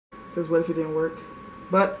because what if it didn't work?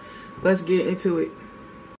 But let's get into it.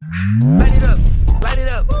 Light it up, light it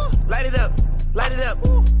up, light it up, light it up,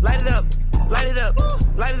 light it up, light it up,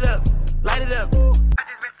 light it up, light it up. I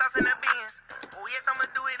just been saucing the beans. Oh yes, I'ma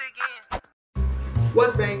do it again.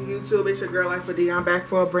 What's banging YouTube? It's your girl rightful D. I'm back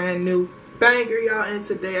for a brand new banger, y'all. And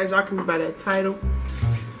today, as y'all can read by that title,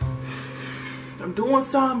 I'm doing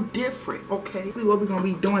something different, okay? What we're gonna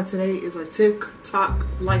be doing today is a TikTok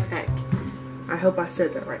life hack. I hope I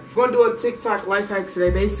said that right. We're gonna do a TikTok life hack today.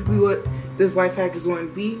 Basically what this life hack is going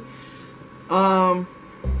to be,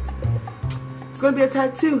 it's gonna be a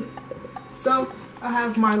tattoo. So I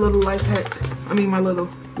have my little life hack, my little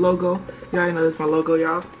logo. Y'all already know this is my logo,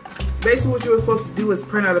 y'all. So basically what you were supposed to do is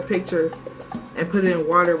print out a picture and put it in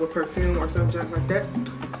water with perfume or something like that.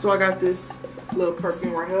 So I got this little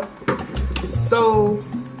perfume right here. So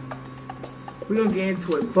we're gonna get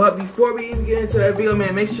into it. But before we even get into that video,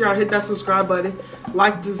 man, make sure y'all hit that subscribe button.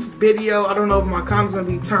 Like this video. I don't know if my comments gonna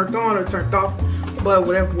be turned on or turned off, but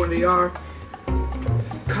whatever one they are,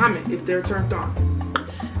 comment if they're turned on.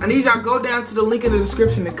 I need y'all go down to the link in the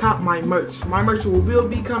description to cop my merch. My merch will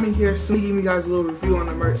be coming here soon. Give you guys a little review on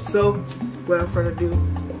the merch. So without further ado,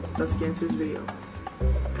 let's get into this video.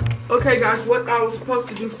 Okay guys, what I was supposed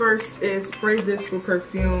to do first is spray this with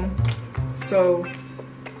perfume. So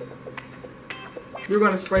we're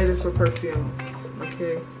gonna spray this with perfume.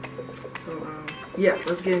 Okay. So yeah,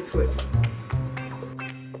 let's get into it.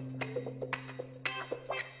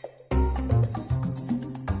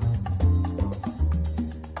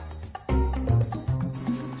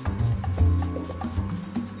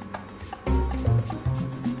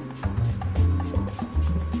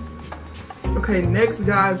 Okay, next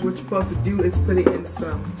guys, what you're supposed to do is put it in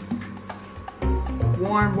some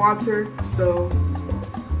warm water. So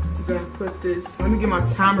I'm gonna put this, let me get my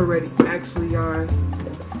timer ready. Actually, y'all,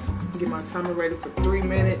 get my timer ready for 3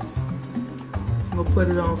 minutes. I'm gonna put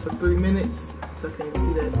it on for 3 minutes. So I can't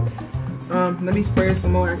see that. Let me spray it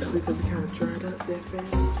some more actually because it kind of dried up that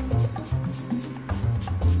fast.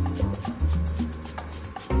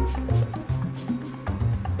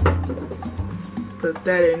 Put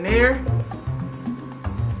that in there.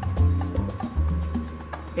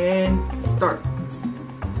 And start.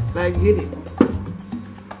 Like, get it.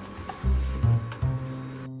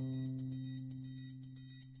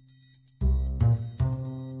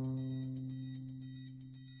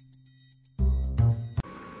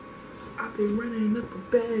 I've been running up a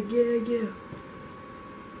bag, yeah.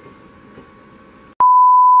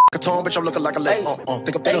 Tone, bitch, I'm looking like a leg.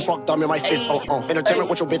 Think of Thanos, rock thumb in my fist. Entertainment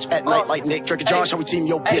with your bitch at night, like Nick. Drake and Josh, how we team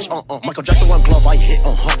your bitch. Michael Jackson, one glove I hit.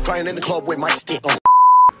 Crying in the club with my stick.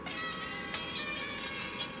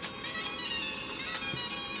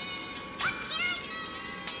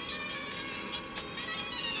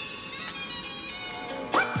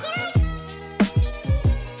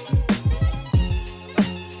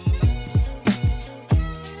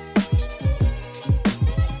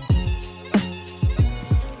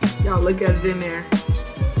 Y'all look at it in there.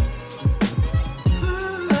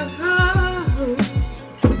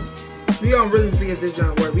 We don't really see if this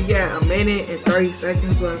junk work. We got a minute and 30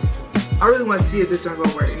 seconds left. I really want to see if this junk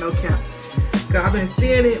gonna work, no cap. Cause I've been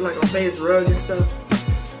seeing it like on Facebook and stuff.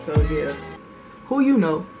 So yeah. Who you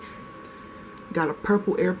know got a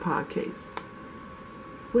purple AirPod case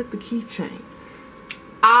with the keychain?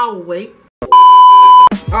 I'll wait.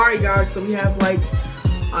 Alright guys, so we have like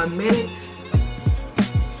a minute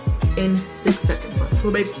and 6 seconds left.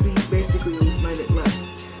 So basically a minute left.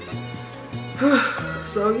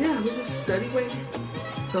 So yeah, we're just steady waiting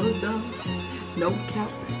till it's done. No cap.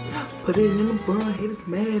 Put it in the bun. Haters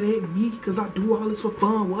mad at me because I do all this for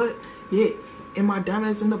fun. What? Yeah. And my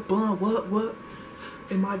diamonds in the bun. What?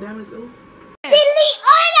 And my diamonds. Oh. Delete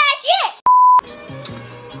all that shit!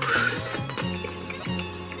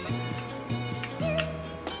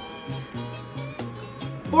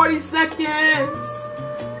 40 seconds.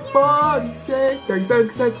 40 seconds.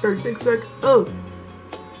 36 seconds. 36 seconds. Oh.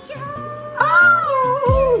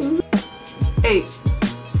 8,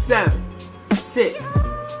 7, 6,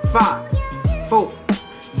 5, 4,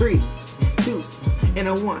 3, 2, and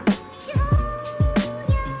a 1.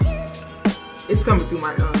 It's coming through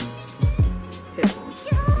my headphones.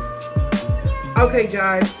 Okay,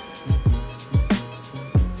 guys.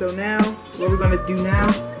 So now, what we're gonna do now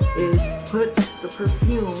is put the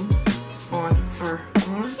perfume on our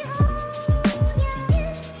arm.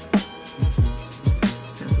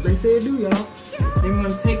 That's what they say to do, y'all. Then we're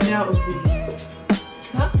gonna take it out of the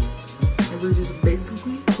cup, and we're just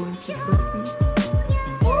basically going to put the.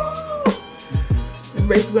 And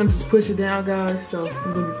basically gonna just push it down, guys. So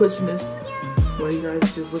I'm gonna be pushing this while you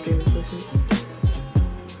guys just look at me push it.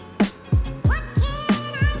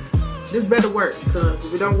 this better work, because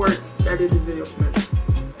if it don't work, I did this video for nothing.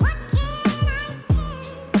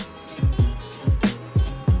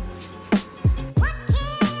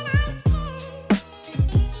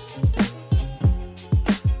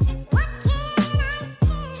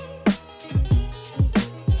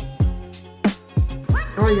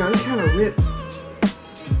 Oh y'all, it kind of ripped.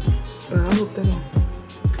 I hope that don't.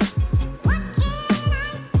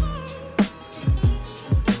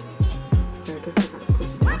 I guess I gotta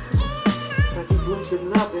push it down some more. So I just lifted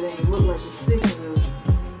it up. It ain't look like it's sticking really.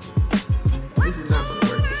 This is not gonna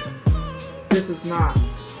work. This is not.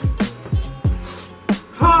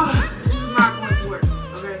 This is not going to work.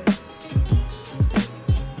 Okay.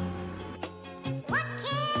 I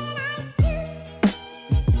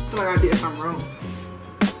feel like I did something wrong.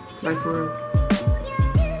 Like for real.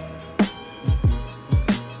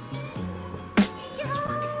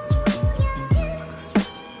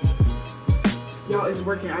 Y'all, it's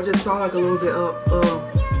working. I just saw like a little bit up,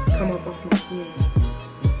 come up off my skin.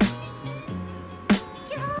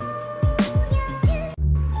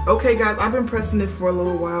 Okay guys, I've been pressing it for a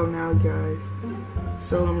little while now, guys.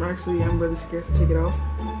 So I'm really scared to take it off.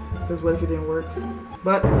 Because what if it didn't work?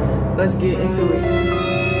 But let's get into it.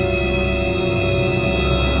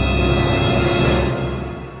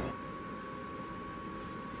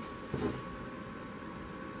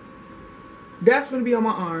 That's gonna be on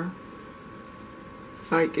my arm.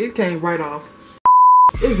 It's like, it came right off.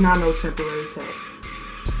 It's not no temporary tag.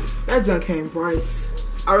 That junk came right.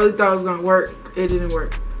 I really thought it was gonna work. It didn't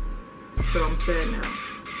work. So I'm sad now.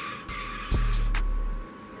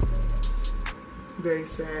 Very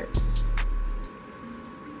sad.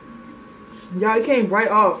 Y'all, it came right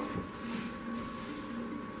off.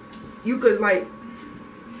 You could like,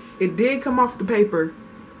 it did come off the paper.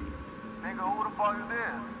 Nigga, who the fuck is this?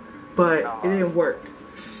 But it didn't work.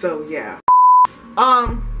 So yeah.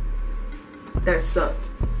 That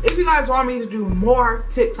sucked. If you guys want me to do more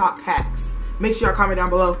TikTok hacks, make sure y'all comment down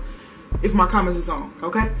below if my comments is on,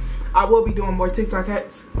 okay? I will be doing more TikTok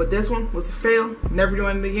hacks, but this one was a fail. Never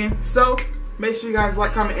doing it again. So make sure you guys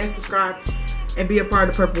like, comment, and subscribe, and be a part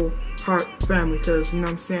of the Purple Heart family, because you know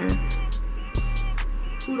what I'm saying?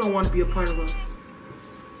 Who don't want to be a part of us?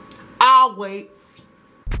 I'll wait.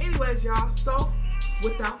 Anyways, y'all, so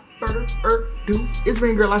without further ado, it's been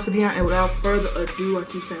your girl, Life for Dionne, and without further ado, I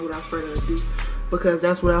keep saying without further ado, because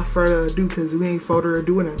that's without further ado, because we ain't further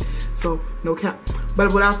ado nothing, so no cap.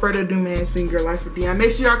 But without further ado, man, it's been your Life for Dionne.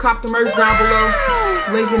 Make sure y'all cop the merch down below,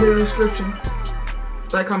 link in the description.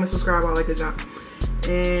 Like, comment, subscribe, all like a jump,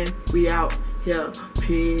 and we out here.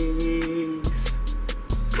 Peace.